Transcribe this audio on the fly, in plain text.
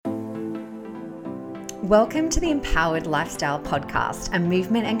Welcome to the Empowered Lifestyle Podcast, a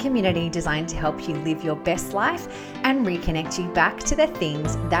movement and community designed to help you live your best life and reconnect you back to the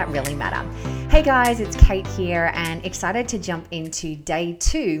things that really matter. Hey guys, it's Kate here and excited to jump into day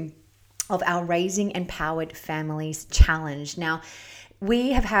 2 of our Raising Empowered Families Challenge. Now,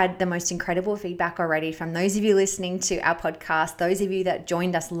 we have had the most incredible feedback already from those of you listening to our podcast, those of you that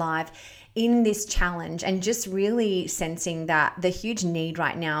joined us live in this challenge, and just really sensing that the huge need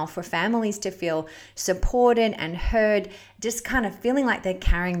right now for families to feel supported and heard, just kind of feeling like they're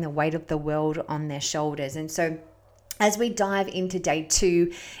carrying the weight of the world on their shoulders. And so as we dive into day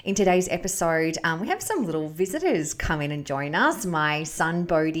 2, in today's episode, we have some little visitors come in and join us, my son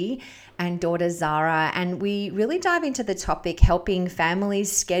Bodhi and daughter Zara, and we really dive into the topic helping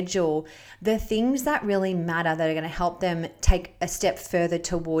families schedule the things that really matter, that are going to help them take a step further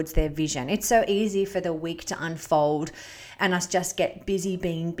towards their vision. It's so easy for the week to unfold and us just get busy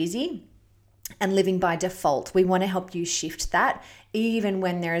being busy and living by default. We want to help you shift that even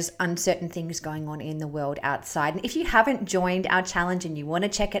when there's uncertain things going on in the world outside. And if you haven't joined our challenge and you want to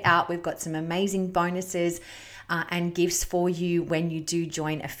check it out, we've got some amazing bonuses and gifts for you when you do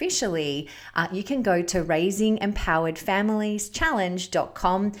join officially. You can go to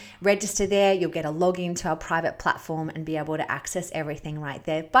raisingempoweredfamilieschallenge.com, register there. You'll get a login to our private platform and be able to access everything right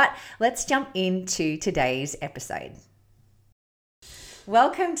there. But let's jump into today's episode.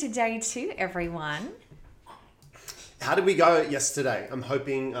 Welcome to day 2, everyone. How did we go yesterday? I'm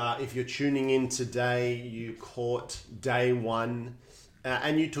hoping if you're tuning in today, you caught day 1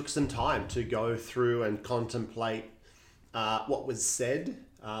 and you took some time to go through and contemplate what was said.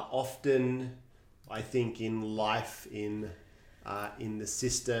 Often, I think in life, in the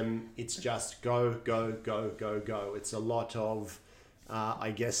system, it's just go, go, go, go, go. It's a lot of, I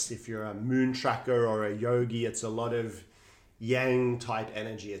guess if you're a moon tracker or a yogi, it's a lot of yang type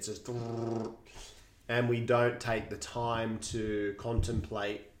energy. It's just, and we don't take the time to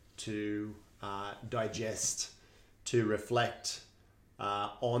contemplate, to digest, to reflect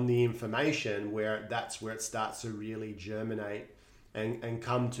on the information, where that's where it starts to really germinate and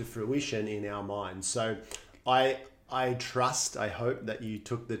come to fruition in our minds. So I trust, I hope that you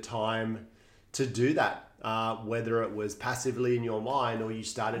took the time to do that, whether it was passively in your mind or you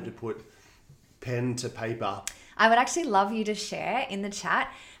started to put pen to paper. I would actually love you to share in the chat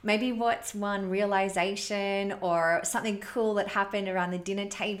maybe what's one realization or something cool that happened around the dinner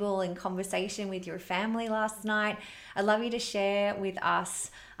table in conversation with your family last night. I'd love you to share with us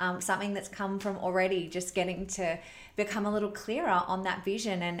something that's come from already just getting to become a little clearer on that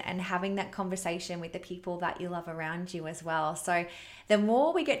vision and having that conversation with the people that you love around you as well. So the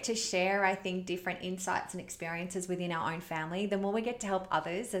more we get to share, I think, different insights and experiences within our own family, the more we get to help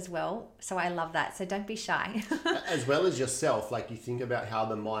others as well. So I love that. So don't be shy. As well as yourself, like you think about how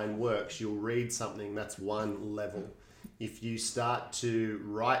the mind works, you'll read something, that's one level. If you start to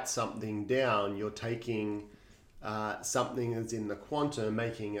write something down, you're taking something that's in the quantum,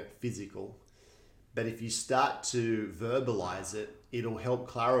 making it physical. But if you start to verbalize it, it'll help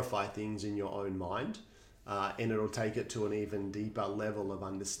clarify things in your own mind, and it'll take it to an even deeper level of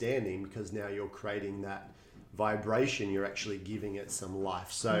understanding, because now you're creating that vibration, you're actually giving it some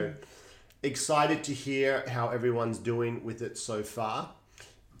life. So excited to hear how everyone's doing with it so far.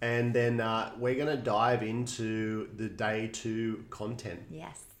 And then we're going to dive into the day 2 content.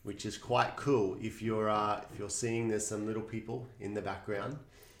 Yes. Which is quite cool. If you're seeing, there's some little people in the background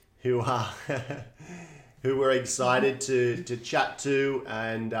who are who we're excited to chat to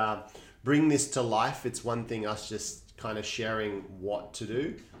and bring this to life. It's one thing us just kind of sharing what to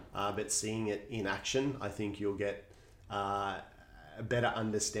do, but seeing it in action, I think you'll get a better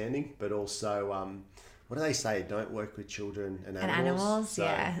understanding. But also, what do they say? Don't work with children and animals. So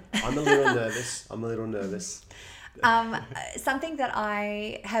yeah. I'm a little nervous. Something that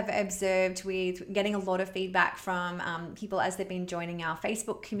I have observed with getting a lot of feedback from people as they've been joining our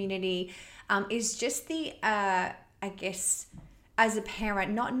Facebook community is just the, I guess, as a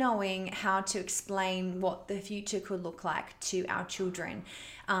parent, not knowing how to explain what the future could look like to our children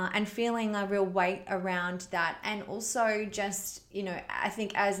and feeling a real weight around that. And also just, I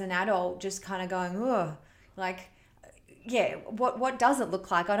think as an adult, just kind of going, oh, like, yeah, what does it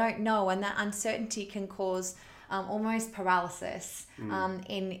look like? I don't know. And that uncertainty can cause almost paralysis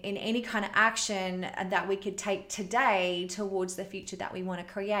in any kind of action that we could take today towards the future that we want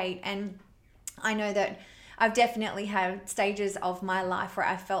to create. And I know that I've definitely had stages of my life where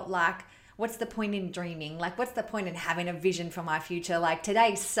I felt like, what's the point in dreaming? Like, what's the point in having a vision for my future? Like,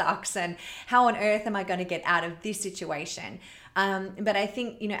 today sucks, and how on earth am I going to get out of this situation? But I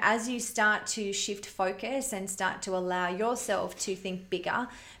think, as you start to shift focus and start to allow yourself to think bigger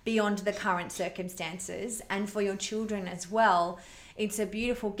beyond the current circumstances, and for your children as well, it's a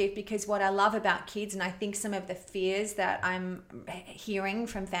beautiful gift. Because what I love about kids, and I think some of the fears that I'm hearing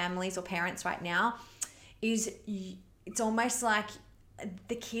from families or parents right now, is it's almost like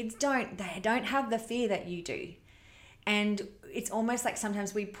the kids don't have the fear that you do. And it's almost like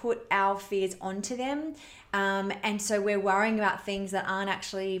sometimes we put our fears onto them. And so we're worrying about things that aren't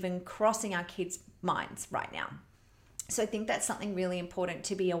actually even crossing our kids' minds right now. So I think that's something really important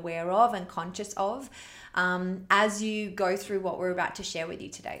to be aware of and conscious of as you go through what we're about to share with you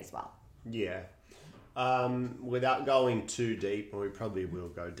today as well. Yeah. Without going too deep, and we probably will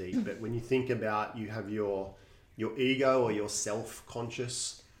go deep, but when you think about, you have your ego or your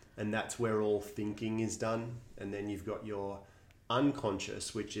self-conscious, and that's where all thinking is done. And then you've got your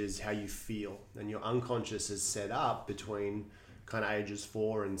unconscious, which is how you feel. And your unconscious is set up between kind of ages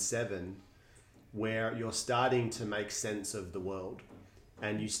 4 and 7, where you're starting to make sense of the world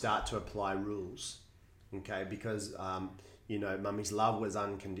and you start to apply rules. Okay, because mummy's love was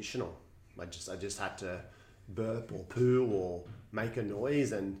unconditional. I just had to burp or poo or make a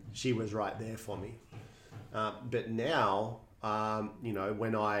noise, and she was right there for me. But now,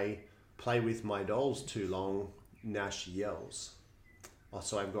 when I play with my dolls too long, now she yells.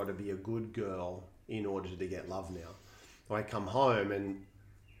 So I've got to be a good girl in order to get love now. Or I come home and,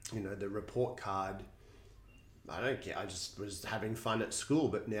 the report card, I don't care. I just was having fun at school,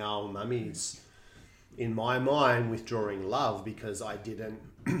 but now mummy's, in my mind, withdrawing love because I didn't,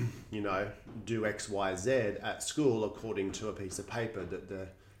 do X, Y, Z at school according to a piece of paper that the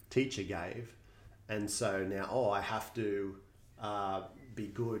teacher gave. And so now, I have to be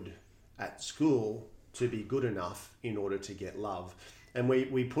good at school to be good enough in order to get love. And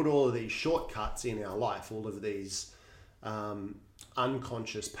we put all of these shortcuts in our life, all of these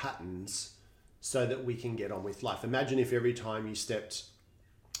unconscious patterns, so that we can get on with life. Imagine if every time you stepped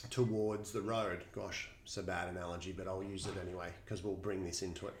towards the road, gosh, it's a bad analogy, but I'll use it anyway because we'll bring this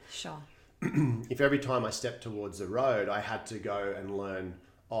into it. Sure. If every time I stepped towards the road, I had to go and learn,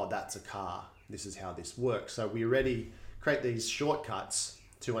 that's a car. This is how this works. So we already create these shortcuts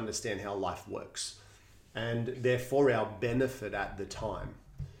to understand how life works. And they're for our benefit at the time.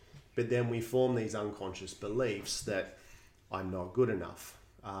 But then we form these unconscious beliefs that I'm not good enough.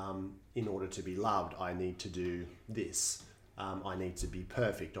 In order to be loved, I need to do this. I need to be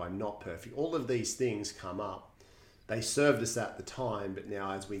perfect. I'm not perfect. All of these things come up. They served us at the time, but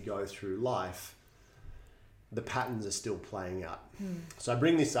now as we go through life, the patterns are still playing out. So I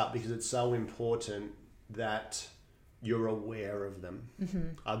bring this up because it's so important that you're aware of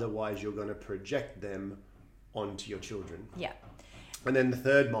them. Otherwise, you're going to project them onto your children. Yeah. And then the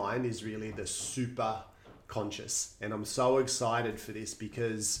third mind is really the super conscious. And I'm so excited for this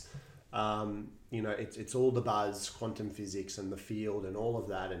because, it's all the buzz, quantum physics and the field and all of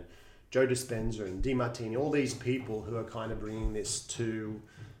that. And Joe Dispenza and DeMartini, all these people who are kind of bringing this to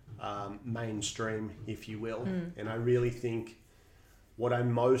mainstream, if you will. And I really think what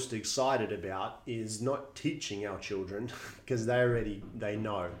I'm most excited about is not teaching our children because they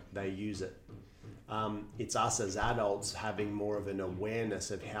know, they use it. It's us as adults having more of an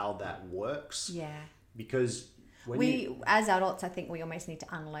awareness of how that works. Yeah. Because as adults, I think we almost need to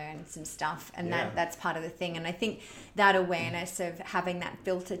unlearn some stuff, and that's part of the thing. And I think that awareness of having that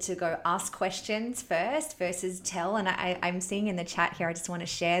filter to go ask questions first versus tell. And I'm seeing in the chat here, I just want to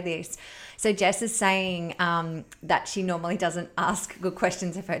share this. So Jess is saying that she normally doesn't ask good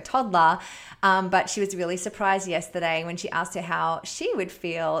questions of her toddler, but she was really surprised yesterday when she asked her how she would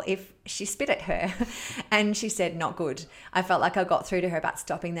feel if she spit at her. And she said, not good. I felt like I got through to her about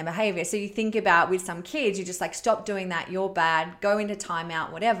stopping their behavior. So you think about with some kids, you just like, stop doing that, you're bad, go into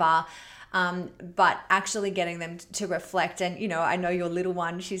timeout, whatever. But actually getting them to reflect. And, I know your little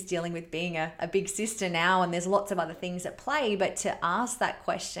one, she's dealing with being a big sister now, and there's lots of other things at play, but to ask that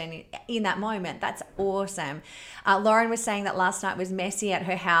question in that moment, that's awesome. Lauren was saying that last night was messy at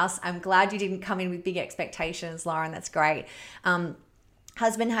her house. I'm glad you didn't come in with big expectations, Lauren. That's great.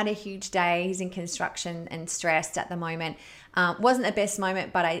 Husband had a huge day. He's in construction and stressed at the moment. Wasn't the best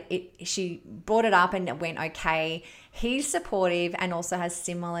moment, but she brought it up and it went okay. He's supportive and also has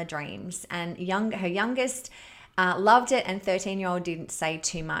similar dreams. And her youngest loved it, and 13-year-old didn't say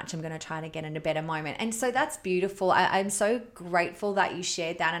too much. I'm going to try to get in a better moment. And so that's beautiful. I'm so grateful that you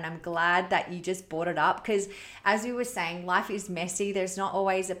shared that, and I'm glad that you just brought it up because, as we were saying, life is messy. There's not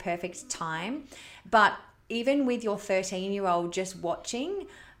always a perfect time, but even with your 13-year-old just watching,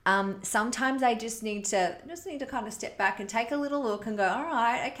 sometimes they just need to kind of step back and take a little look and go, all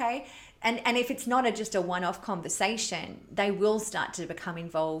right, okay, And if it's not just a one-off conversation, they will start to become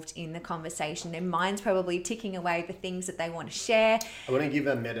involved in the conversation. Their mind's probably ticking away the things that they want to share. I want to give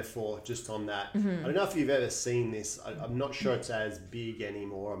a metaphor just on that. Mm-hmm. I don't know if you've ever seen this. I'm not sure it's as big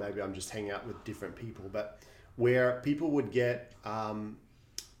anymore, or maybe I'm just hanging out with different people, but where people would get,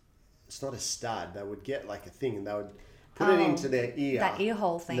 it's not a stud, they would get like a thing and they would put it into their ear. That ear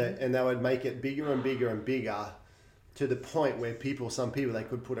hole thing. And they would make it bigger and bigger and bigger, to the point where some people, they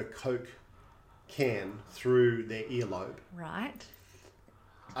could put a Coke can through their earlobe. Right.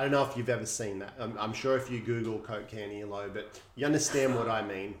 I don't know if you've ever seen that. I'm sure if you Google Coke can earlobe, but you understand what I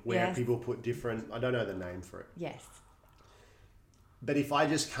mean, where Yes. people put different, I don't know the name for it. Yes. But if I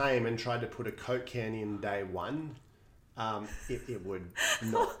just came and tried to put a Coke can in day one, it would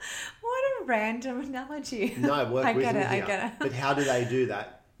not. What a random analogy. No, work I with get me it. I here. get it. But how do they do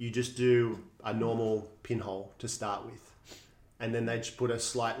that? You just do a normal pinhole to start with. And then they just put a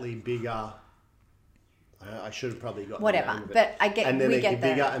slightly bigger... I should have probably got Whatever, the name of it. but I get- And then we they get get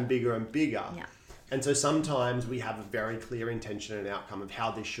bigger the- and bigger and bigger. Yeah. And so sometimes we have a very clear intention and outcome of how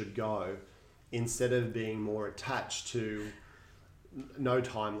this should go, instead of being more attached to no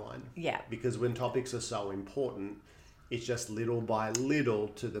timeline. Yeah. Because when topics are so important, it's just little by little,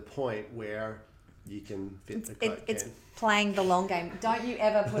 to the point where you can fit the Coke It's can. playing the long game. Don't you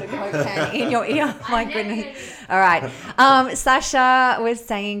ever put a Coke can in your ear. My goodness. All right. Sasha was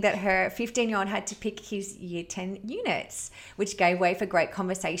saying that her 15-year-old had to pick his year 10 units, which gave way for great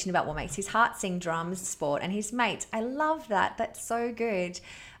conversation about what makes his heart sing, drums, sport, and his mates. I love that. That's so good.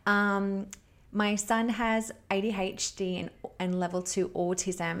 My son has ADHD and level 2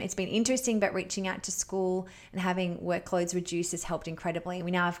 autism. It's been interesting, but reaching out to school and having workloads reduced has helped incredibly.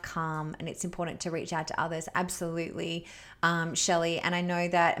 We now have Calm, and it's important to reach out to others. Absolutely, Shelley. And I know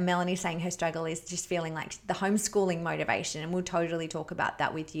that Melanie's saying her struggle is just feeling like the homeschooling motivation, and we'll totally talk about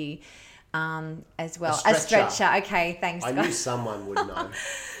that with you as well. A stretcher. Okay, thanks. I Scott. knew someone would know.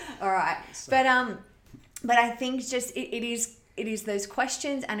 All right. But I think just it is those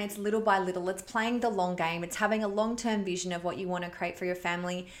questions, and it's little by little. It's playing the long game. It's having a long-term vision of what you want to create for your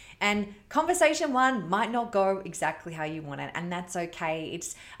family. And conversation one might not go exactly how you want it, and that's okay.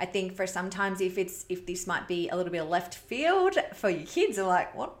 I think for sometimes if this might be a little bit of left field for your kids, are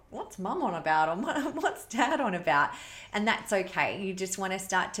like, what's mum on about, or what's dad on about? And that's okay. You just want to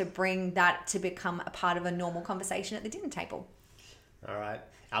start to bring that to become a part of a normal conversation at the dinner table. All right.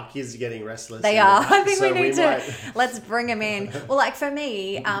 Our kids are getting restless. They are. I think so we need to, let's bring them in. Well, like for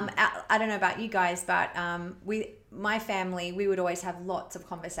me, I don't know about you guys, but my family, we would always have lots of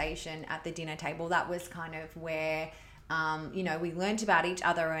conversation at the dinner table. That was kind of where, we learned about each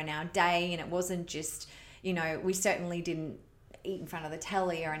other in our day, and it wasn't just, we certainly didn't eat in front of the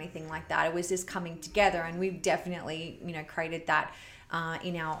telly or anything like that. It was just coming together, and we've definitely, created that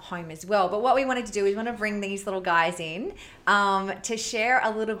in our home as well. But what we wanted to do is we want to bring these little guys in to share a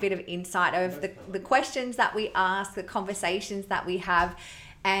little bit of insight of the questions that we ask, the conversations that we have.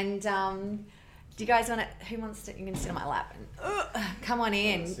 And do you guys want to, who wants to, you can sit on my lap and come on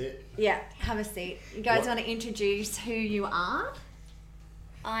in. That's it. Yeah, have a seat. You guys want to introduce who you are?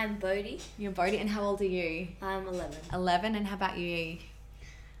 I'm Bodhi. You're Bodhi, and how old are you? I'm 11. 11, and how about you?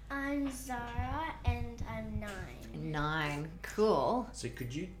 I'm Zara and I'm 9. 9. Cool. So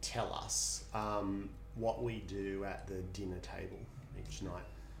could you tell us what we do at the dinner table each night?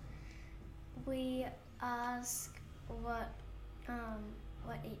 We ask what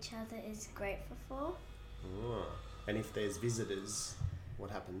each other is grateful for. Oh. And if there's visitors, what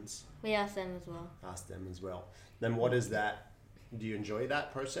happens? We ask them as well. Ask them as well. Then what is that? Do you enjoy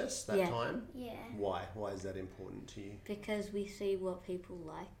that process, that Yeah. time? Yeah. Why? Why is that important to you? Because we see what people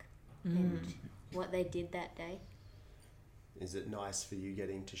like and what they did that day. Is it nice for you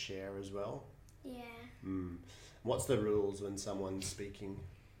getting to share as well? Yeah. What's the rules when someone's speaking?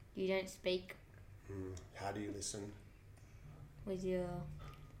 You don't speak How do you listen? with your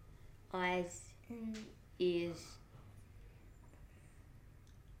eyes, ears,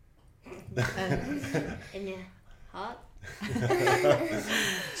 and your heart.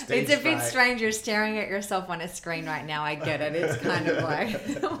 Stage It's a bit fright. strange. You're staring at yourself on a screen right now. I get it. It's kind of like,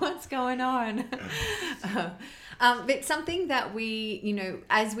 what's going on? But something that we,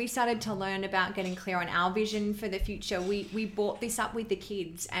 as we started to learn about getting clear on our vision for the future, we brought this up with the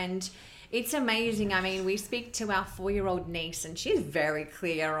kids, and It's amazing. I mean, we speak to our 4-year-old niece and she's very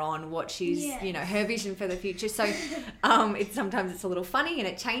clear on what she's, you know, her vision for the future. So sometimes it's a little funny and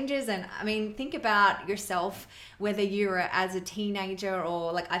it changes. And I mean, think about yourself, whether you're as a teenager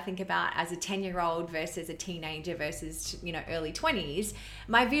or like I think about as a 10-year-old versus a teenager versus, you know, early 20s,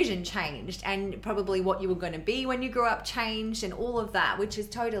 my vision changed and probably what you were going to be when you grew up changed and all of that, which is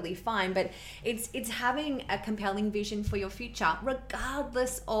totally fine. But it's having a compelling vision for your future,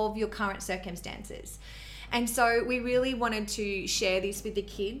 regardless of your current circumstances. And so we really wanted to share this with the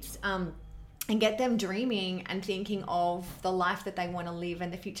kids and get them dreaming and thinking of the life that they want to live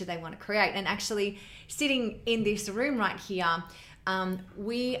and the future they want to create. And actually sitting in this room right here,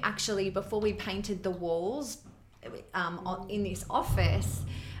 we actually, before we painted the walls in this office,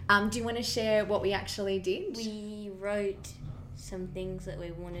 do you want to share what we actually did? We wrote some things that we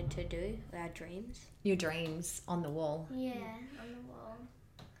wanted to do, our dreams. Your dreams on the wall. Yeah, on the wall.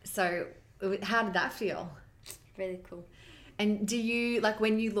 So how did that feel? Really cool. And do you, like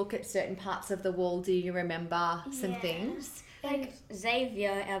when you look at certain parts of the wall, do you remember some Yeah. things? Like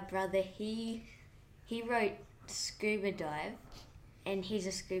Xavier, our brother, he wrote scuba dive, and he's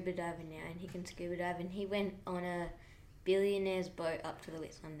a scuba diver now, and he can scuba dive, and he went on a billionaire's boat up to the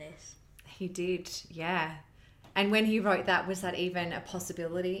Whitsundays. He did, yeah. And when he wrote that, was that even a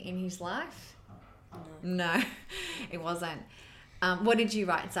possibility in his life? No, it wasn't. What did you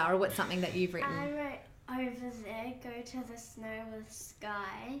write, Zara? What's something that you've written? I wrote over there, go to the snow with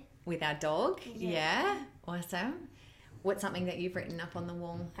Sky. With our dog? Yeah. Awesome. What's something that you've written up on the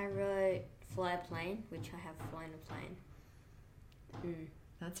wall? I wrote fly a plane, which I have flown a plane.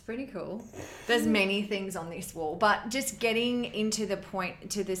 That's pretty cool. There's many things on this wall, but just getting into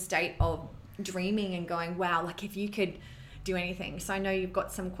the state of dreaming and going, wow, like if you could do anything. So I know you've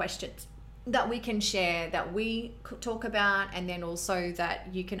got some questions that we can share, that we could talk about, and then also that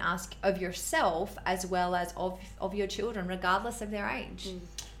you can ask of yourself as well as of your children, regardless of their age.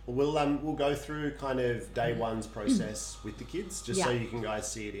 We'll go through kind of day one's process with the kids, just so you can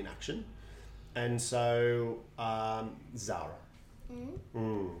guys see it in action. And so, Zara,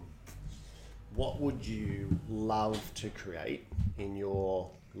 what would you love to create in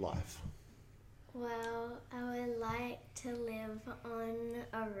your life? Well, I would like to live on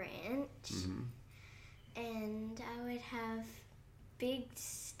a ranch, and I would have big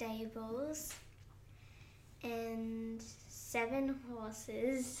stables and 7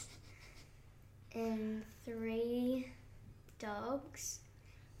 horses and 3 dogs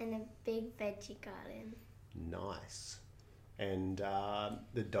and a big veggie garden. Nice. And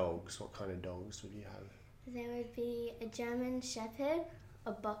the dogs, what kind of dogs would you have? There would be a German Shepherd,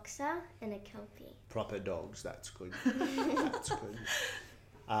 a Boxer, and a Kelpie. Proper dogs, that's good. That's good.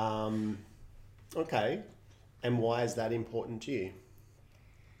 Okay. And why is that important to you?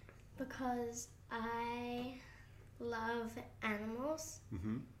 Because I love animals.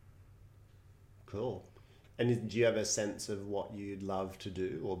 Cool. And do you have a sense of what you'd love to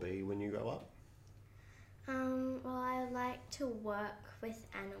do or be when you grow up? Well, I like to work with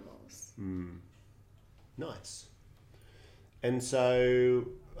animals. Nice. And so,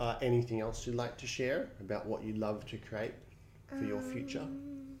 anything else you'd like to share about what you'd love to create for your future?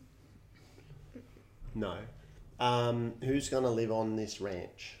 No. Who's going to live on this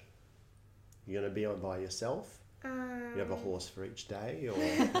ranch? You're going to be on by yourself? You have a horse for each day, or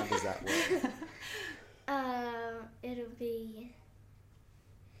how does that work? It'll be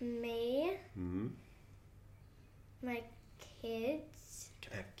me, my kids, You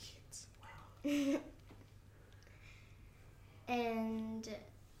can have kids. Wow. and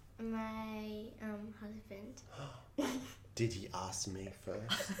my husband. Did he ask me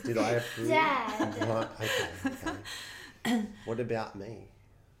first? Did I approve? Dad. Right, okay. What about me?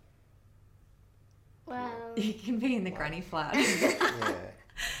 Well, You can be in the granny flat. Yeah.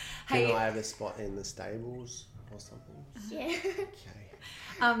 Hey- Can I have a spot in the stables or something? yeah. Okay.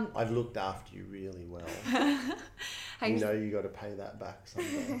 I've looked after you really well. Hey, You know you got to pay that back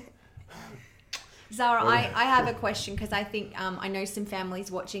someday. Zara, I have a question, because I think I know some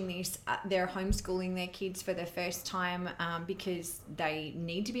families watching this, they're homeschooling their kids for the first time because they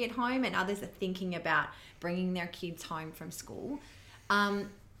need to be at home, and others are thinking about bringing their kids home from school.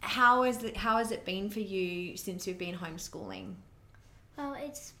 How has it been for you since you've been homeschooling? Well,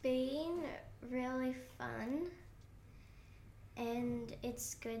 it's been really fun, and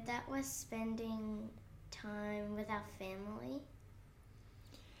it's good that we're spending time with our family.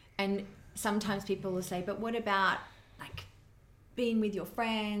 And sometimes people will say, but what about like being with your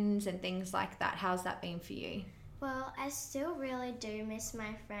friends and things like that? How's that been for you? Well, I still really do miss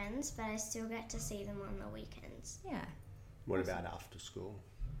my friends, but I still get to see them on the weekends. Yeah. What about after school?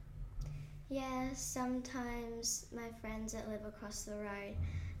 Yeah, sometimes my friends that live across the road,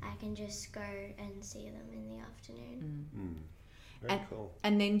 I can just go and see them in the afternoon. Very cool.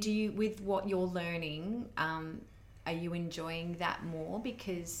 And then with what you're learning, are you enjoying that more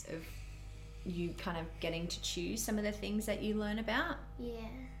because of you kind of getting to choose some of the things that you learn about? Yeah.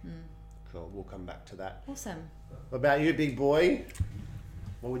 Cool. We'll come back to that. Awesome. What about you, big boy?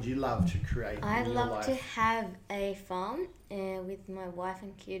 What would you love to create I'd in your love life? to have a farm with my wife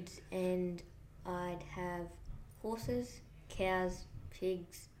and kids, and I'd have horses, cows,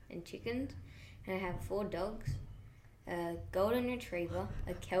 pigs, and chickens. And I'd have 4 dogs, a golden retriever,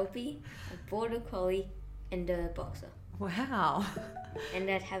 a kelpie, a border collie, and a boxer. Wow. And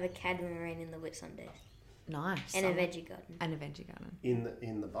I'd have a catamaran in the Whitsundays. Nice. And a veggie garden. And a veggie garden.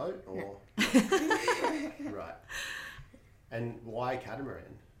 In the boat or right? And why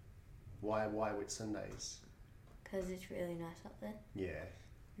catamaran? Why Whitsundays? Because it's really nice up there. Yeah,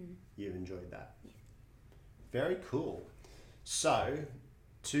 you've enjoyed that. Yeah. Very cool. So,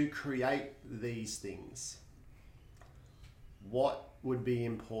 to create these things, what would be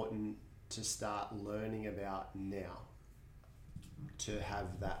important to start learning about now to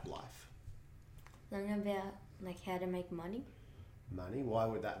have that life? Learn about how to make money, Money. Why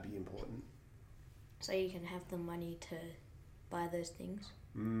would that be important? so you can have the money to buy those things.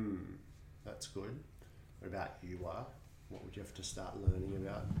 That's good. What about you, Wa? What would you have to start learning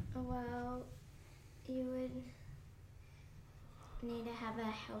about? Well, you would need to have a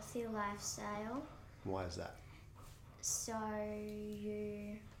healthy lifestyle. Why is that? So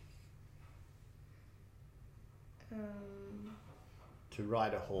you To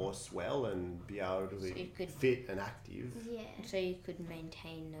ride a horse well and be able to So you be could- fit and active. yeah. So you could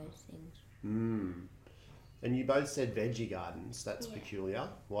maintain those things. And you both said veggie gardens. That's Yeah. peculiar.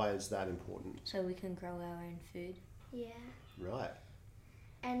 Why is that important? So we can grow our own food. Yeah. Right.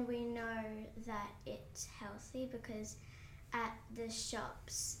 And we know that it's healthy because at the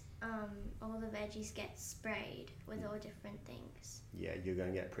shops, all the veggies get sprayed with all different things. Yeah, you're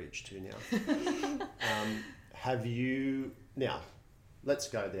going to get preached to now. Have you... Now, let's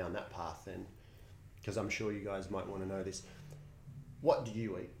go down that path then, because I'm sure you guys might want to know this. What do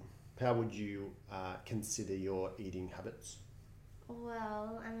you eat? How would you consider your eating habits?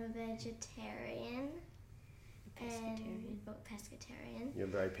 Well, I'm a vegetarian. Pescatarian. Pescatarian. You're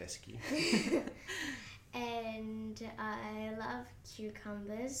very pesky. And I love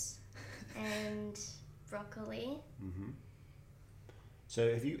cucumbers and broccoli.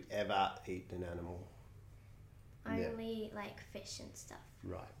 So have you ever eaten an animal? Yeah. Only like fish and stuff.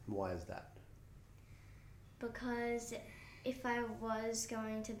 Right. Why is that? Because if I was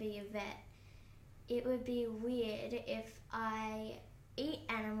going to be a vet, it would be weird if I eat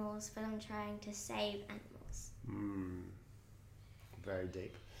animals but I'm trying to save animals. Very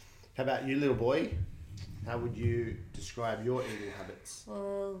deep. How about you, little boy? How would you describe your eating habits?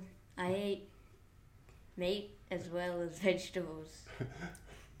 Well, I eat meat as well as vegetables.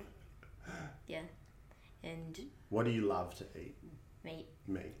 Yeah. And What do you love to eat? meat.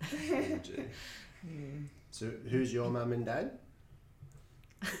 Meat. You do. So who's your mum and dad?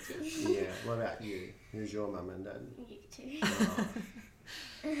 Yeah. What about you? Who's your mum and dad? You too. Oh,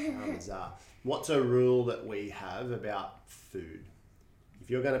 how bizarre. What's a rule that we have about food? If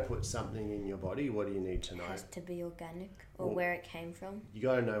you're going to put something in your body, what do you need to It know? has to be organic or Well- where it came from. You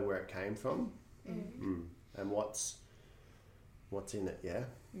got to know where it came from, and what's in it. Yeah,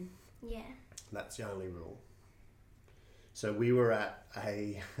 Yeah. that's the only rule. So we were at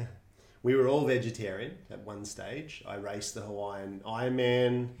we were all vegetarian at one stage. I raced the Hawaiian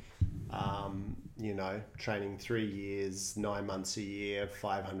Ironman. Training 3 years, 9 months a year,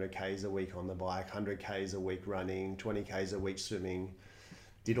 500 Ks a week on the bike, 100 Ks a week running, 20 Ks a week swimming.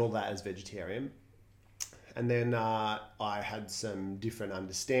 Did all that as vegetarian. And then I had some different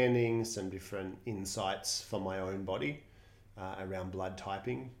understandings, some different insights for my own body around blood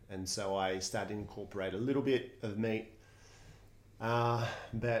typing. And so I started to incorporate a little bit of meat.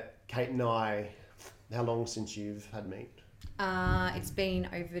 But Kate and I, how long since you've had meat? It's been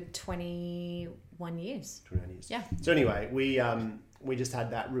over 21 years. 29 years. Yeah. So anyway, we just had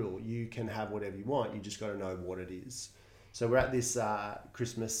that rule. You can have whatever you want. You just got to know what it is. So we're at this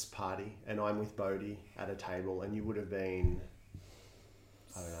Christmas party, and I'm with Bodhi at a table, and you would have been,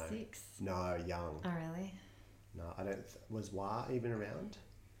 I don't know. 6. No, young. Oh, really? No, I don't. Was Wah even around?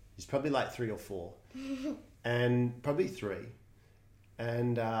 He's probably like 3 or 4, and probably 3.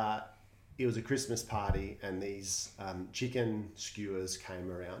 And it was a Christmas party, and these chicken skewers came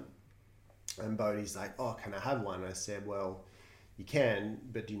around, and Bodhi's like, "Oh, can I have one?" I said, "Well, you can,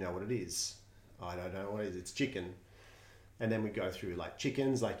 but do you know what it is?" "I don't know what it is. It's chicken." And then we go through like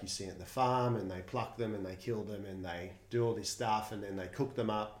chickens, like you see at the farm, and they pluck them and they kill them and they do all this stuff and then they cook them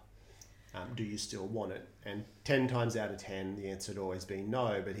up. Do you still want it? And 10 times out of 10, the answer had always been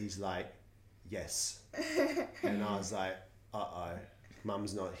no, but he's like, yes. And I was like, uh-oh,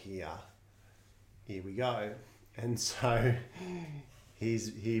 Mum's not here. Here we go. And so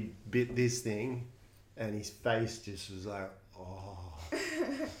he bit this thing and his face just was like, oh.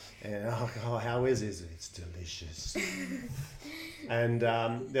 And oh, how is it? It's delicious. And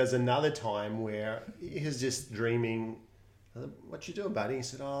there's another time where he was just dreaming, what you doing, buddy? He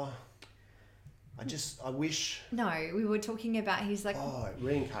said, oh, I wish. No, we were talking about, he's like,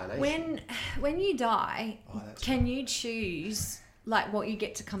 reincarnation. When you die, can you choose like what you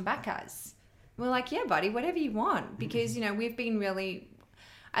get to come back as? We're like, yeah, buddy, whatever you want. Because, we've been really,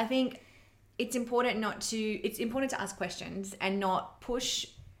 I think it's important to ask questions and not push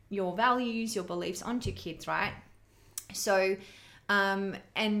your values, your beliefs onto kids, right? So, and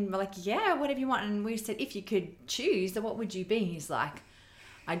we're like, yeah, whatever you want. And we said, if you could choose, then what would you be? He's like,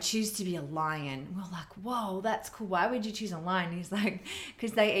 I'd choose to be a lion. We're like, whoa, that's cool. Why would you choose a lion? He's like,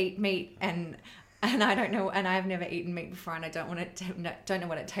 because they eat meat and I don't know, and I've never eaten meat before, and I don't know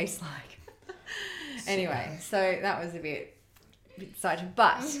what it tastes like. Anyway, so that was a bit exciting.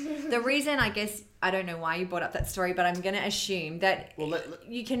 But the reason, I guess, I don't know why you brought up that story, but I'm going to assume that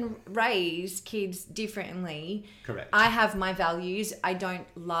you can raise kids differently. Correct. I have my values. I don't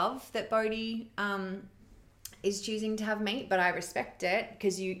love that Bodhi is choosing to have meat, but I respect it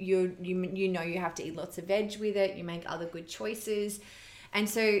because you know you have to eat lots of veg with it. You make other good choices. And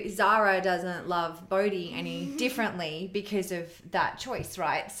so Zara doesn't love Bodhi any differently because of that choice,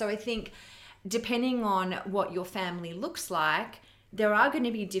 right? So I think depending on what your family looks like, there are going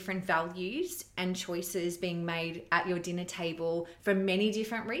to be different values and choices being made at your dinner table for many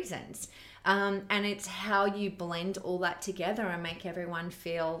different reasons. And it's how you blend all that together and make everyone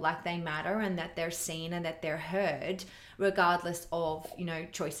feel like they matter and that they're seen and that they're heard, regardless of,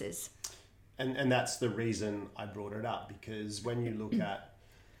 choices. And that's the reason I brought it up, because when you look at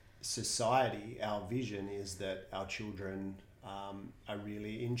society, our vision is that our children are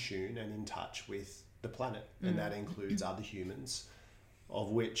really in tune and in touch with the planet, and that includes other humans, of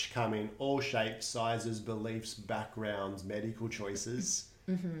which come in all shapes, sizes, beliefs, backgrounds, medical choices.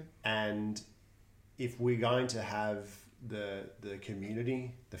 And if we're going to have the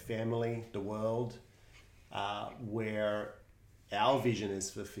community, the family, the world, where our vision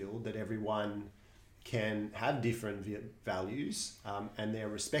is fulfilled, that everyone can have different values and they're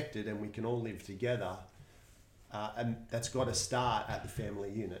respected and we can all live together, and that's got to start at the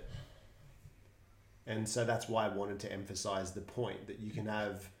family unit. And so that's why I wanted to emphasize the point that you can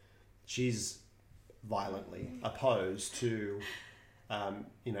have, she's violently opposed to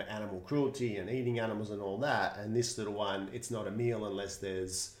animal cruelty and eating animals and all that, and this little one, it's not a meal unless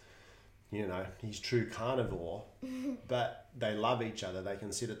there's, he's true carnivore, but they love each other. They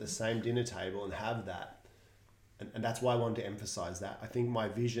can sit at the same dinner table and have that. And that's why I wanted to emphasize that. I think my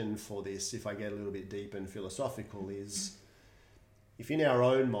vision for this, if I get a little bit deep and philosophical, is if in our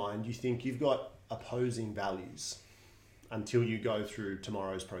own mind you think you've got opposing values until you go through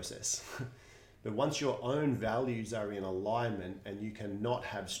tomorrow's process. But once your own values are in alignment and you cannot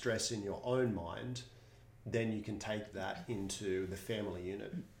have stress in your own mind, then you can take that into the family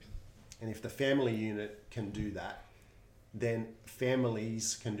unit. And if the family unit can do that, then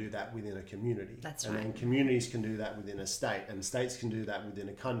families can do that within a community. That's right. And then communities can do that within a state, and states can do that within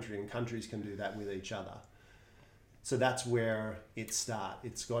a country, and countries can do that with each other. So that's where it starts.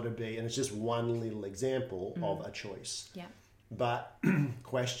 It's got to be, and it's just one little example of a choice. Yeah. But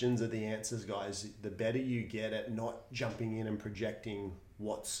questions are the answers, guys. The better you get at not jumping in and projecting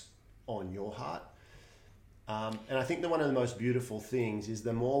what's on your heart. And I think that one of the most beautiful things is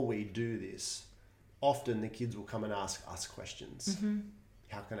the more we do this, often the kids will come and ask us questions.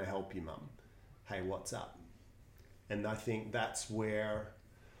 How can I help you, Mum? Hey, what's up? And I think that's where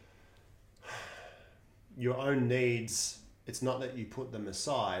your own needs, it's not that you put them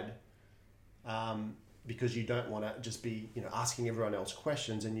aside, because you don't want to just be, asking everyone else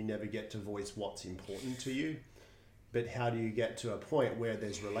questions and you never get to voice what's important to you. But how do you get to a point where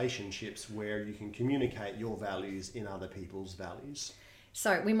there's relationships where you can communicate your values in other people's values?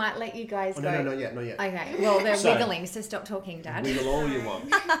 So we might let you guys go. No, not yet. Okay. Well, they're wiggling, so stop talking, Dad. Wiggle all you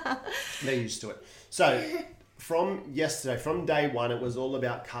want. They're used to it. So from yesterday, from day one, it was all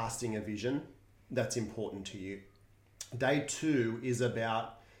about casting a vision that's important to you. Day 2 is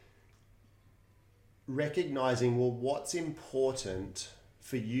about recognizing, what's important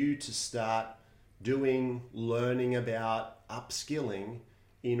for you to start doing, learning about, upskilling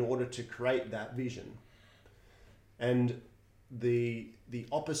in order to create that vision. And the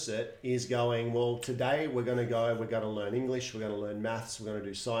opposite is going, well, today we're going to learn English, we're going to learn maths, we're going to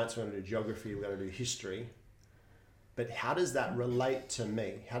do science, we're going to do geography, we're going to do history. But how does that relate to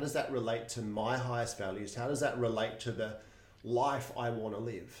me? How does that relate to my highest values? How does that relate to the life I want to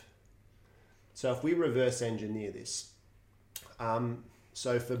live? So if we reverse engineer this,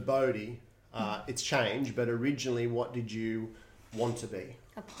 so for Bodhi, it's changed, but originally what did you want to be?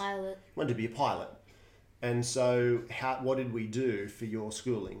 A pilot. Wanted to be a pilot. And so what did we do for your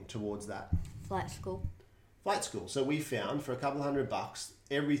schooling towards that? Flight school. Flight school. So we found for a couple $100,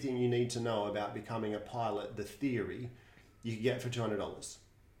 everything you need to know about becoming a pilot, the theory, you could get for $200.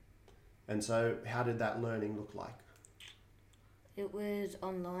 And so how did that learning look like? It was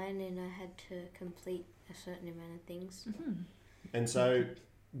online and I had to complete a certain amount of things. Mm-hmm. And so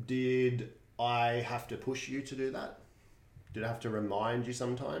did I have to push you to do that? Did I have to remind you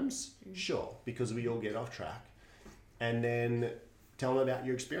sometimes? Sure, because we all get off track. And then tell them about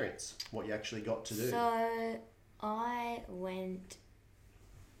your experience, what you actually got to do. So I went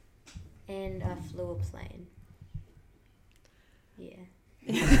and I flew a plane. Yeah.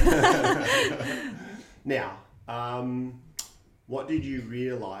 Now, what did you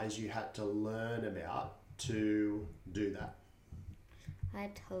realise you had to learn about to do that? I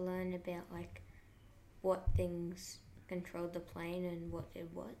had to learn about like what things controlled the plane and what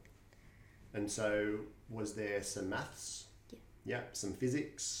did what. And so was there some maths? Yeah. Yeah, some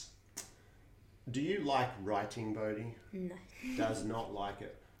physics. Do you like writing, Bodhi? No. Does not like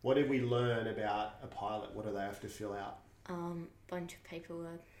it. What did we learn about a pilot? What do they have to fill out? Bunch of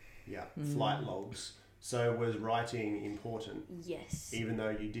paperwork. Yeah, flight logs. So was writing important? Yes. Even though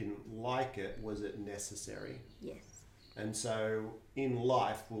you didn't like it, was it necessary? Yes. And so in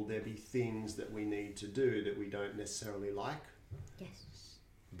life, will there be things that we need to do that we don't necessarily like? Yes.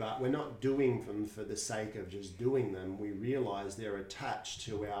 But we're not doing them for the sake of just doing them. We realise they're attached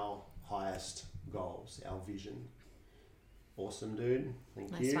to our highest goals, our vision. Awesome, dude.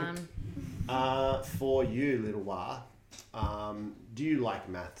 Thank Nice you. one. For you, little Wah, do you like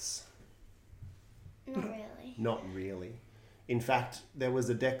maths? Not really. Not really. In fact, there was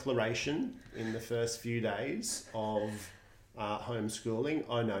a declaration in the first few days of homeschooling.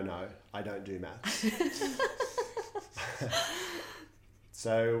 Oh, no, I don't do maths.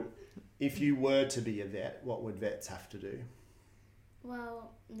 So if you were to be a vet, what would vets have to do?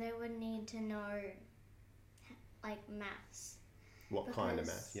 Well, they would need to know, like, maths. What kind of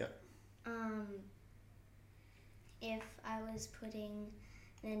Because- math? Yep. If I was putting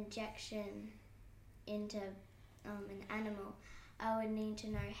an injection into an animal, I would need to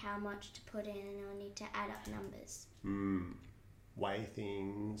know how much to put in, and I would need to add up numbers. Weigh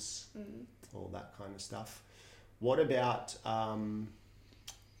things, Mm. all that kind of stuff. What about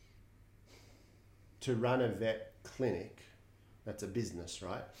to run a vet clinic? That's a business,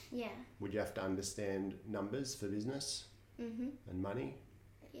 right? Yeah. Would you have to understand numbers for business Mhm. and money?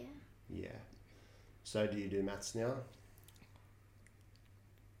 Yeah. Yeah. So do you do maths now?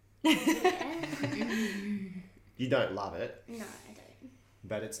 Yeah. You don't love it, No, I don't.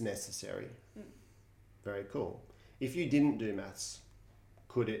 but it's necessary. Very cool. If you didn't do maths,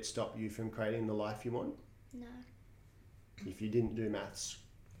 could it stop you from creating the life you want? No. If you didn't do maths,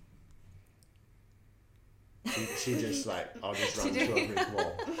 she just like, I'll just run to a brick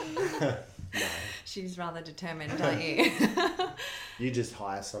wall. No, She's rather determined, aren't you? you just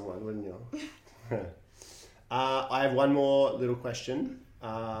hire someone, wouldn't you? I have one more little question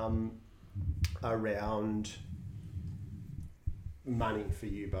around money for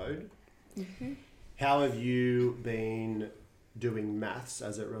you, Bode. Mm-hmm. How have you been doing maths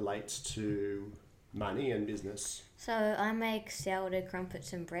as it relates to money and business? So I make sourdough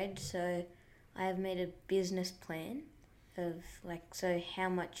crumpets and bread, so I have made a business plan of like, so how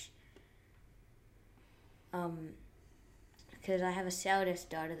much, because I have a sourdough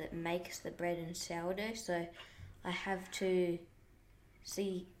starter that makes the bread and sourdough, so I have to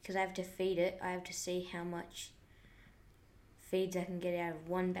see, because I have to feed it, I have to see how much feeds I can get out of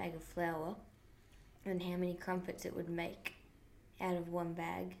one bag of flour and how many crumpets it would make out of one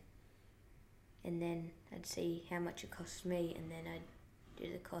bag. And then I'd see how much it costs me, and then I'd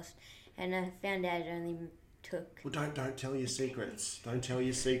do the cost. And I found out it only took. Well, don't tell your secrets. Don't tell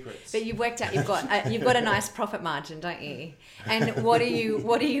your secrets. But you've worked out you've got a nice profit margin, don't you? And what are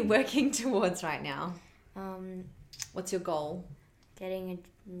you working towards right now? What's your goal? Getting a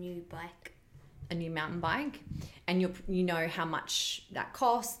new bike. A new mountain bike, and you know how much that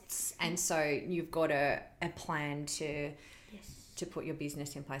costs, and so you've got a plan to put your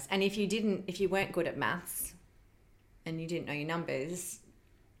business in place. And if you weren't good at maths and you didn't know your numbers,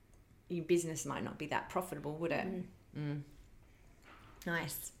 your business might not be that profitable, would it?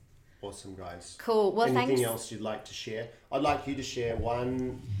 Nice. Awesome, guys. Cool. Well, Anything thanks. else you'd like to share? I'd like you to share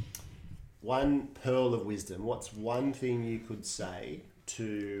one pearl of wisdom. What's one thing you could say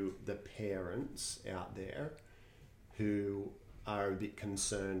to the parents out there who are a bit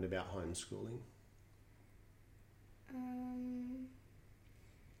concerned about homeschooling?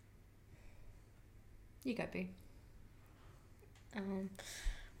 You go, Boo.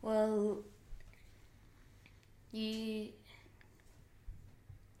 Well,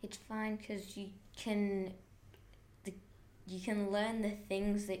 it's fine because you can learn the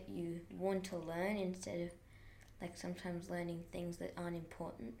things that you want to learn instead of like sometimes learning things that aren't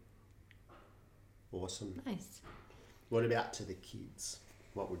important. Awesome. Nice. What about to the kids?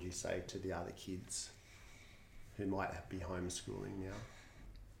 What would you say to the other kids who might be homeschooling now?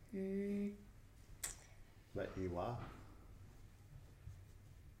 That you are?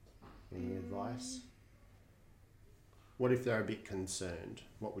 Any advice? What if they're a bit concerned?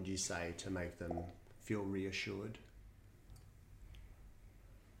 What would you say to make them feel reassured?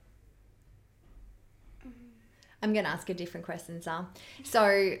 I'm going to ask a different question, Sal.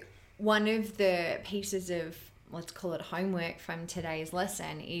 So one of the pieces of, let's call it homework from today's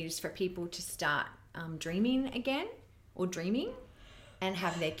lesson, is for people to start dreaming again, or dreaming, and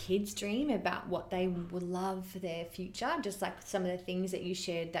have their kids dream about what they would love for their future, just like some of the things that you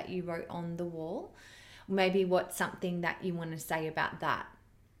shared that you wrote on the wall. Maybe what's something that you want to say about that?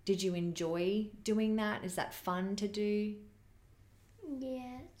 Did you enjoy doing that? Is that fun to do?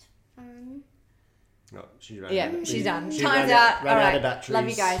 Yeah, it's fun. Oh, she's done. Yeah, she's done. She Time's ran out. ran All out right. of batteries. Love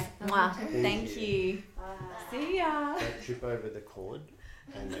you guys. Mwah. Thank Thank you. See ya. Don't trip over the cord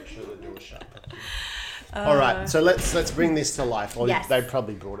and make sure the door's shut properly. All right, so let's bring this to life. Or Yes. they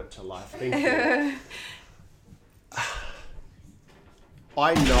probably brought it to life. Thank you.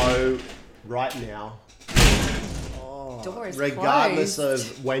 I know right now, Door is regardless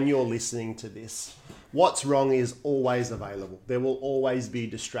closed. of when you're listening to this, what's wrong is always available. There will always be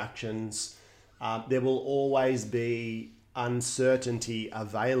distractions. There will always be uncertainty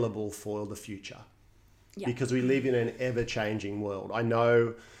available for the future. Yeah. Because we live in an ever-changing world. I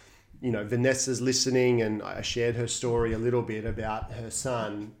know, Vanessa's listening, and I shared her story a little bit about her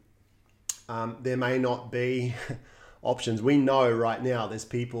son. There may not be options. We know right now there's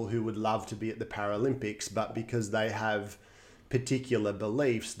people who would love to be at the Paralympics, but because they have particular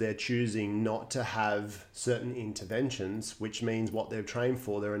beliefs, they're choosing not to have certain interventions, which means what they've trained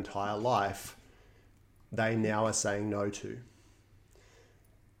for their entire life, they now are saying no to.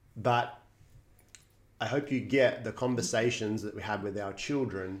 But I hope you get the conversations that we have with our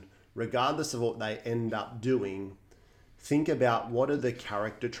children, regardless of what they end up doing. Think about what are the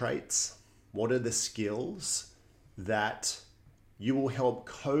character traits, what are the skills that you will help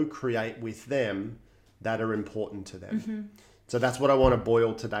co-create with them that are important to them. Mm-hmm. So that's what I want to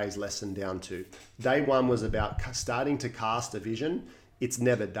boil today's lesson down to. Day one was about starting to cast a vision. It's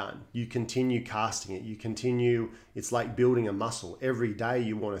never done. You continue casting it. It's like building a muscle. Every day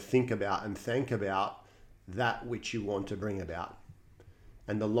you want to think about and think about that which you want to bring about.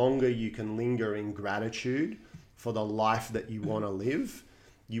 And the longer you can linger in gratitude for the life that you want to live,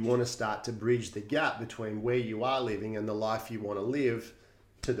 you want to start to bridge the gap between where you are living and the life you want to live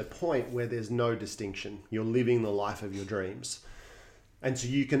to the point where there's no distinction. You're living the life of your dreams. And so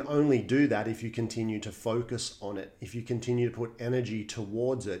you can only do that if you continue to focus on it, if you continue to put energy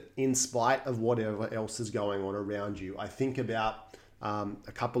towards it, in spite of whatever else is going on around you. I think about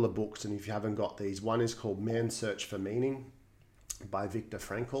a couple of books, and if you haven't got these, one is called Man's Search for Meaning by Viktor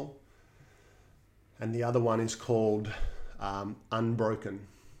Frankl. And the other one is called Unbroken.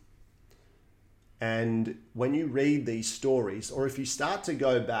 And when you read these stories, or if you start to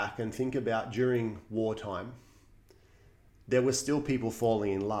go back and think about during wartime, there were still people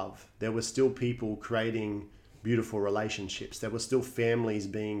falling in love. There were still people creating beautiful relationships. There were still families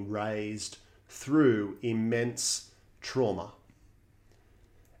being raised through immense trauma.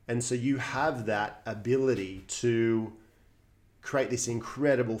 And so you have that ability to create this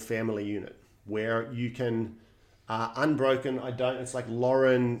incredible family unit where you can, Unbroken, it's like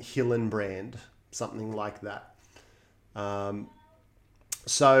Lauren Hillenbrand, something like that.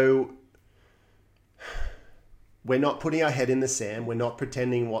 So we're not putting our head in the sand. We're not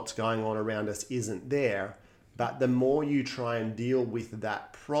pretending what's going on around us isn't there. But the more you try and deal with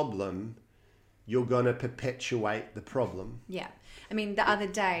that problem, you're going to perpetuate the problem. Yeah. I mean, the other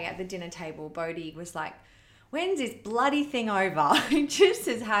day at the dinner table, Bodhi was like, when's this bloody thing over? It just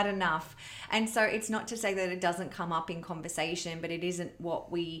has had enough. And so it's not to say that it doesn't come up in conversation, but it isn't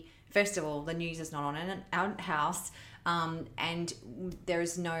what we, first of all, the news is not on in our house. And there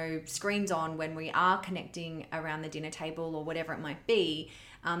is no screens on when we are connecting around the dinner table or whatever it might be.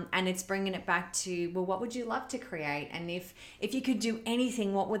 And it's bringing it back to, well, what would you love to create? And if you could do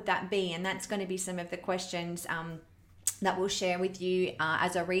anything, what would that be? And that's going to be some of the questions that we'll share with you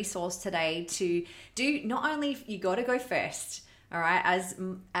as a resource today to do. Not only you got to go first, all right,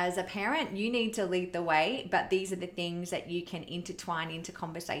 as a parent, you need to lead the way, but these are the things that you can intertwine into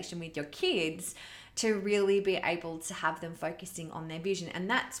conversation with your kids to really be able to have them focusing on their vision. And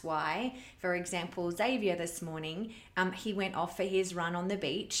that's why, for example, Xavier this morning, he went off for his run on the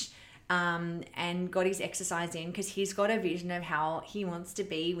beach and got his exercise in because he's got a vision of how he wants to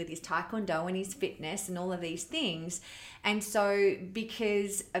be with his taekwondo and his fitness and all of these things. And so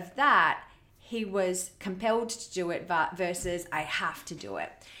because of that, he was compelled to do it versus I have to do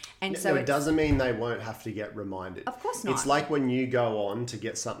it. And so it doesn't mean they won't have to get reminded. Of course not. It's like when you go on to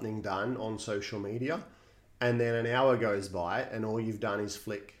get something done on social media and then an hour goes by and all you've done is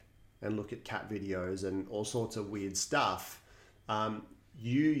flick and look at cat videos and all sorts of weird stuff.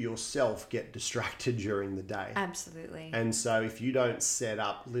 You yourself get distracted during the day. Absolutely. And so if you don't set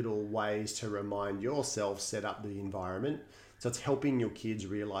up little ways to remind yourself, set up the environment. So it's helping your kids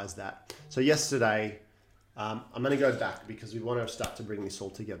realize that. So yesterday, I'm going to go back because we want to start to bring this all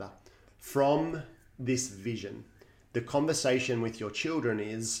together. From this vision, the conversation with your children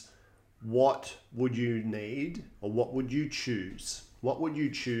is, what would you need or what would you choose? What would you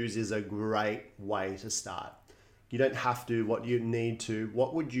choose is a great way to start. You don't have to, what you need to,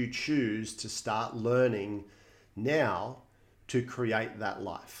 what would you choose to start learning now to create that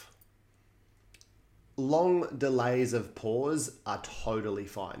life? Long delays of pause are totally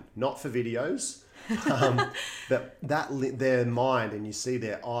fine. Not for videos, but their mind and you see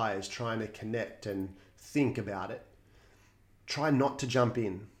their eyes trying to connect and think about it. Try not to jump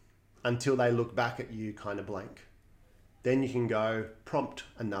in until they look back at you kind of blank. Then you can go prompt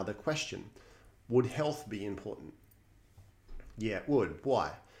another question. Would health be important? Yeah, it would.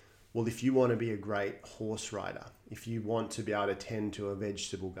 Why? Well, if you want to be a great horse rider, if you want to be able to tend to a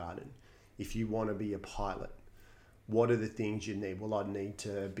vegetable garden, if you want to be a pilot, what are the things you need? Well, I'd need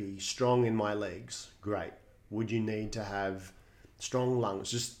to be strong in my legs. Great. Would you need to have strong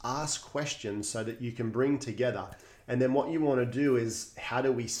lungs? Just ask questions so that you can bring together. And then what you want to do is, how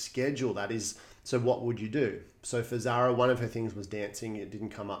do we schedule that? So what would you do? So for Zara, one of her things was dancing. It didn't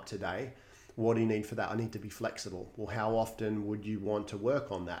come up today. What do you need for that? I need to be flexible. Well, how often would you want to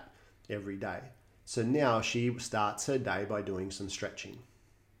work on that? Every day. So now she starts her day by doing some stretching.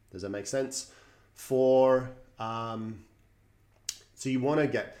 Does that make sense? So you want to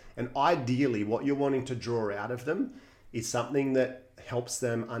get, and ideally what you're wanting to draw out of them is something that helps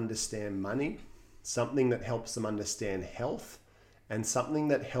them understand money, something that helps them understand health, and something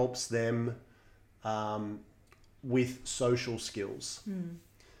that helps them with social skills.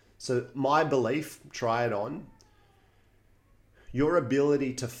 So my belief, try it on, your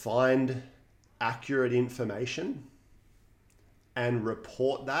ability to find accurate information and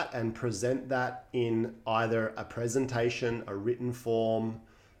report that and present that in either a presentation, a written form,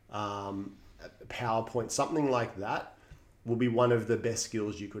 a PowerPoint, something like that, will be one of the best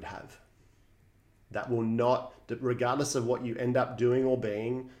skills you could have. That will not, regardless of what you end up doing or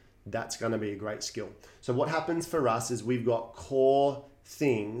being, that's going to be a great skill. So what happens for us is we've got core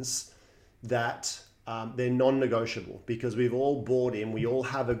things that they're non-negotiable because we've all bought in, we all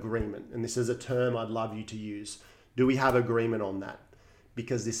have agreement. And this is a term I'd love you to use. Do we have agreement on that?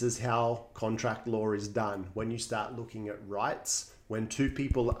 Because this is how contract law is done. When you start looking at rights, when two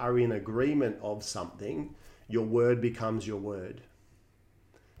people are in agreement of something, your word becomes your word.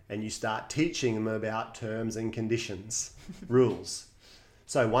 And you start teaching them about terms and conditions, rules.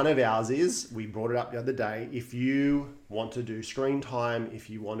 So one of ours is, we brought it up the other day, if you want to do screen time, if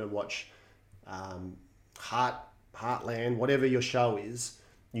you want to watch Heartland, whatever your show is,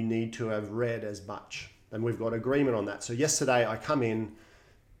 you need to have read as much. And we've got agreement on that. So yesterday I come in,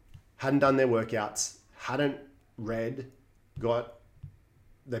 hadn't done their workouts, hadn't read,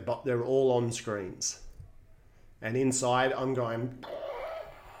 they're all on screens. And inside I'm going,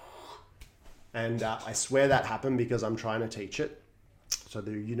 and I swear that happened because I'm trying to teach it. So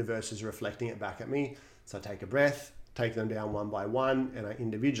the universe is reflecting it back at me. So I take a breath, take them down one by one, and I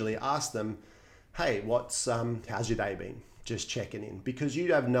individually ask them, hey, how's your day been? Just checking in, because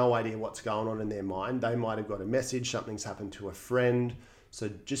you have no idea what's going on in their mind. They might have got a message, something's happened to a friend. So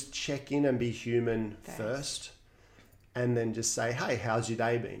just check in and be human first. and then just say, hey, how's your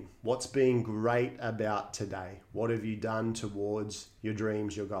day been? What's been great about today? What have you done towards your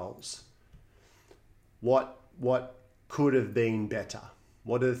dreams, your goals? What could have been better?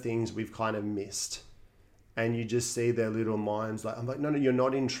 What are the things we've kind of missed? And you just see their little minds like, I'm like, no, you're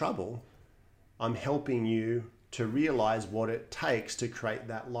not in trouble. I'm helping you to realize what it takes to create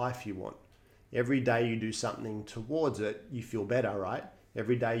that life you want. Every day you do something towards it, you feel better, right?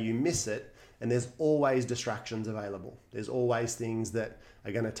 Every day you miss it, and there's always distractions available. There's always things that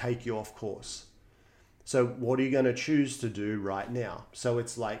are going to take you off course. So what are you going to choose to do right now? So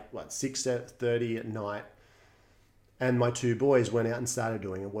it's like, 6:30 at night, and my two boys went out and started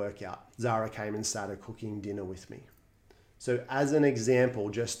doing a workout. Zara came and started cooking dinner with me. So as an example,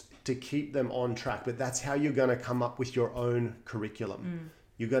 just to keep them on track, but that's how you're going to come up with your own curriculum.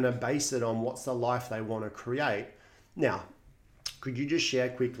 You're going to base it on what's the life they want to create. Now, could you just share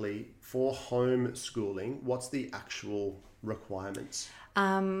quickly for homeschooling, what's the actual requirements?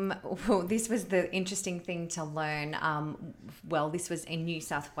 Well, this was the interesting thing to learn. This was in New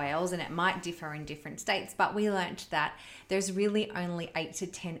South Wales, and it might differ in different states, but we learned that there's really only 8 to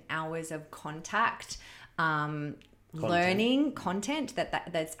 10 hours of learning content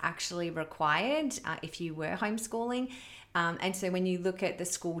that's actually required if you were homeschooling. And so when you look at the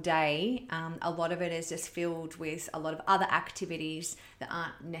school day, a lot of it is just filled with a lot of other activities that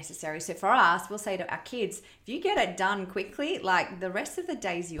aren't necessary. So for us, we'll say to our kids, if you get it done quickly, like the rest of the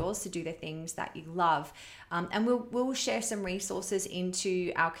day is yours to do the things that you love. And we'll share some resources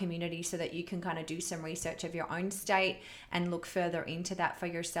into our community so that you can kind of do some research of your own state and look further into that for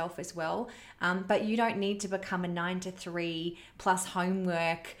yourself as well. But you don't need to become a 9 to 3 plus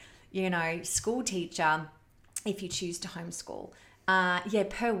homework, school teacher if you choose to homeschool.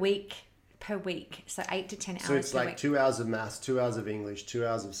 Per week. So 8 to 10 hours. So it's per like week. 2 hours of maths, 2 hours of English, 2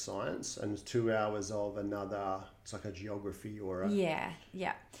 hours of science, and 2 hours of another, it's like a geography or a... Yeah.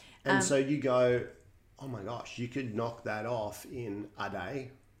 And so you go, oh my gosh, you could knock that off in a day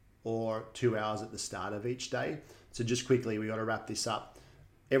or 2 hours at the start of each day. So just quickly, we got to wrap this up.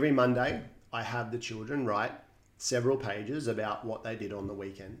 Every Monday, I have the children write several pages about what they did on the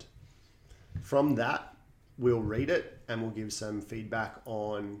weekend. From that, we'll read it and we'll give some feedback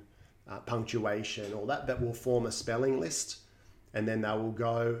on punctuation, all that, but we'll form a spelling list, and then they will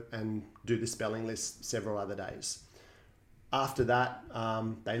go and do the spelling list several other days. After that,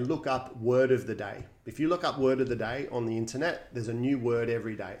 they look up word of the day. If you look up word of the day on the internet, there's a new word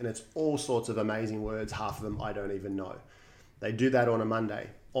every day, and it's all sorts of amazing words. Half of them I don't even know. They do that on a Monday.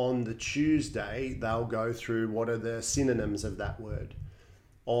 On the Tuesday, they'll go through what are the synonyms of that word.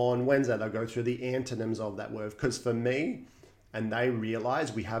 On Wednesday, they'll go through the antonyms of that word. Because for me, and they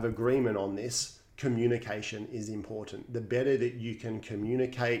realize we have agreement on this, communication is important. The better that you can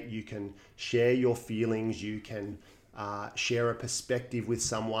communicate, you can share your feelings, you can share a perspective with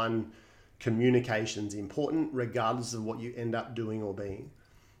someone. Communication's important regardless of what you end up doing or being.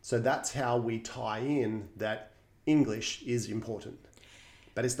 So that's how we tie in that English is important.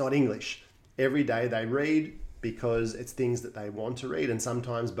 But it's not English. Every day they read because it's things that they want to read. And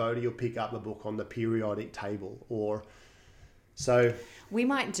sometimes Bodhi will pick up a book on the periodic table or so. We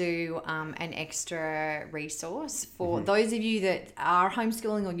might do an extra resource for those of you that are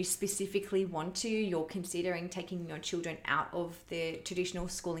homeschooling or you specifically want to, you're considering taking your children out of the traditional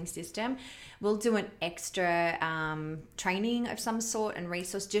schooling system. We'll do an extra training of some sort and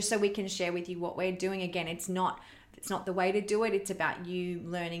resource just so we can share with you what we're doing. Again, it's not the way to do it. It's about you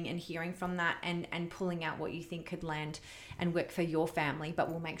learning and hearing from that and pulling out what you think could land and work for your family. But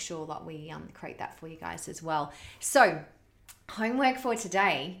we'll make sure that we create that for you guys as well. So homework for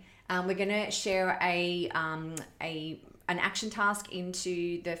today, we're going to share an action task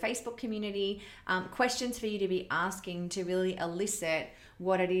into the Facebook community, questions for you to be asking to really elicit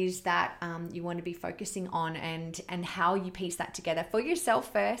what it is that you want to be focusing on and how you piece that together for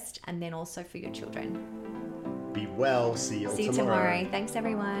yourself first and then also for your children. Be well. See you tomorrow. Thanks,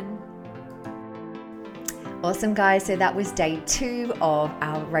 everyone. Awesome, guys. So that was day 2 of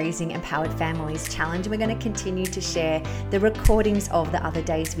our Raising Empowered Families Challenge. We're going to continue to share the recordings of the other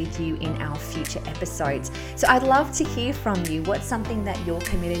days with you in our future episodes. So I'd love to hear from you. What's something that you're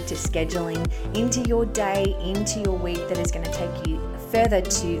committed to scheduling into your day, into your week that is going to take you further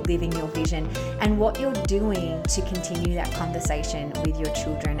to living your vision, and what you're doing to continue that conversation with your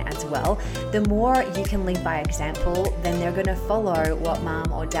children as well. The more you can lead by example, then they're going to follow what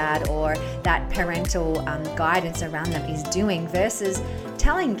mom or dad or that parental guidance around them is doing versus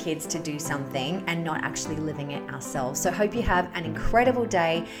telling kids to do something and not actually living it ourselves. So hope you have an incredible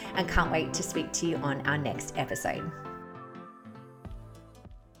day and can't wait to speak to you on our next episode.